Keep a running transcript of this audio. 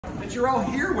that you're all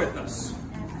here with us.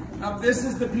 This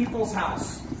is the people's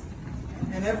house.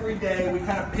 And every day we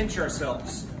kind of pinch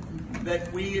ourselves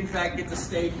that we, in fact, get to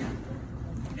stay here.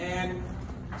 And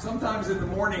sometimes in the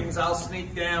mornings I'll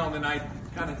sneak down and I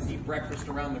kind of eat breakfast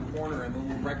around the corner in the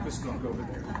little breakfast nook over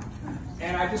there.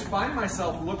 And I just find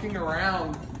myself looking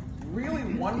around, really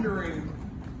wondering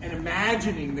and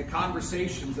imagining the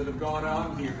conversations that have gone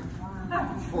on here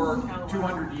for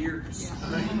 200 years.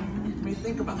 I mean,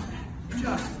 think about that.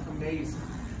 Just amazing.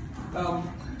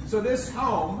 So this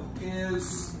home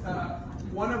is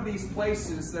one of these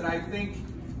places that I think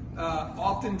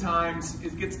oftentimes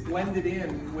it gets blended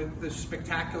in with the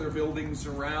spectacular buildings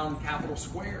around Capitol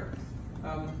Square.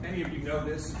 Many of you know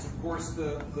this. It's of course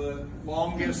the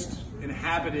longest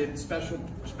inhabited special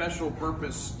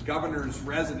purpose governor's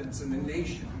residence in the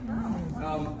nation.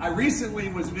 I recently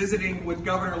was visiting with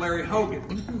Governor Larry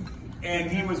Hogan,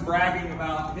 and he was bragging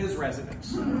about his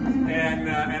residence, and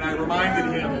I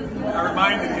reminded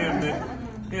him that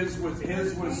his was new.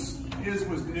 His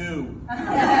was new.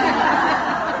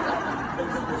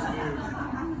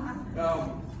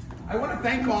 I want to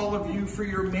thank all of you for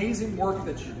your amazing work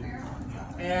that you do.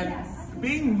 And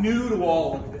being new to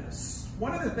all of this,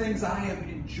 one of the things I have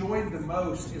enjoyed the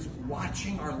most is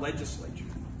watching our legislature.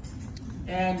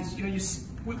 And you know,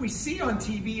 what we see on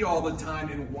TV all the time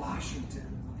in Washington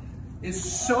is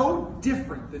so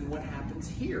different than what happens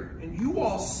here. And you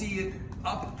all see it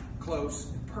up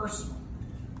close and personal.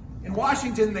 In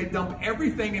Washington, they dump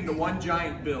everything into one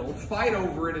giant bill, fight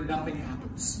over it, and nothing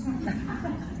happens.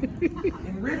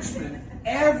 In Richmond,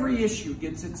 every issue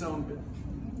gets its own bill.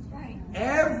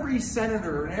 Every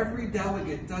senator and every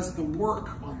delegate does the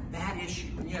work on that issue.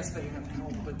 And yes, they have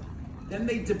help, but then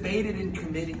they debate it in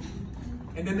committee.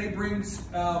 And then they bring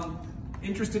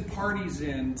interested parties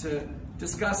in to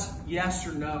discuss yes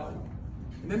or no.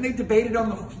 And then they debate it on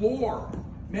the floor,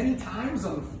 many times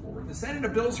on the floor. The Senate, a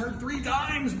bill's heard 3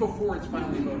 times before it's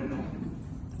finally voted on.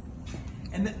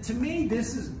 And to me,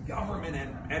 this is government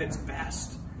at its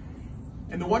best.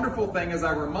 And the wonderful thing, as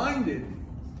I reminded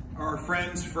our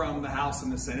friends from the House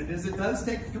and the Senate, is it does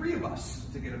take 3 of us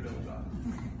to get a bill done.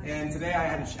 And today I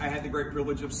had the great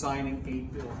privilege of signing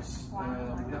 8 bills.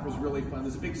 That was really fun.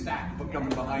 There's a big stack coming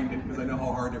behind it because I know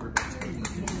how hard everybody's working.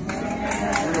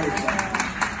 Really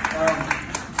fun.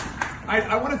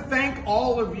 I want to thank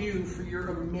all of you for your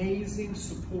amazing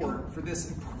support for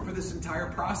this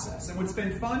entire process. And what's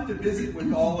been fun to visit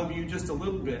with all of you just a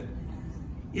little bit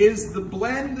is the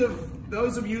blend of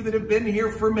those of you that have been here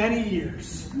for many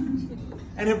years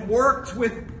and have worked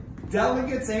with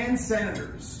delegates and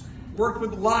senators, worked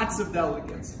with lots of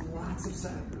delegates and lots of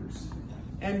senators,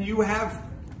 and you have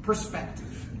perspective.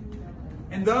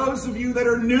 And those of you that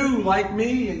are new, like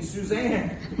me and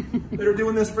Suzanne, that are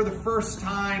doing this for the first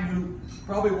time, who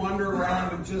probably wander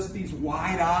around with just these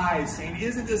wide eyes saying,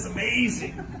 isn't this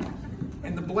amazing?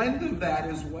 And the blend of that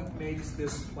is what makes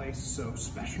this place so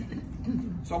special.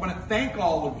 So I want to thank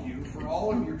all of you for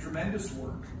all of your tremendous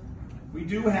work. We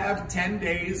do have 10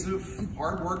 days of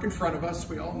hard work in front of us.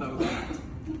 We all know that.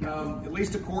 At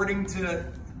least according to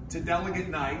delegate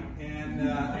night and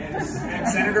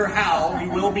Senator Howell, we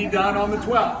will be done on the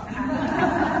 12th.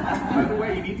 By the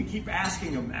way, you need to keep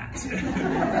asking them that.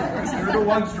 Because they're the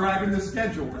ones driving the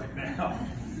schedule right now.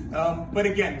 But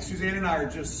again, Suzanne and I are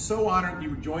just so honored you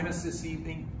would join us this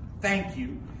evening. Thank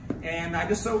you. And I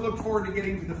just so look forward to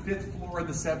getting to the 5th floor and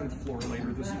the 7th floor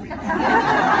later this week.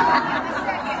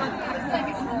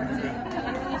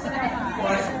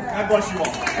 God bless you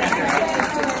all.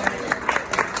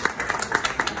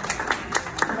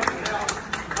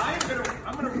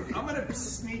 I'm gonna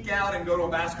sneak out and go to a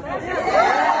basketball game.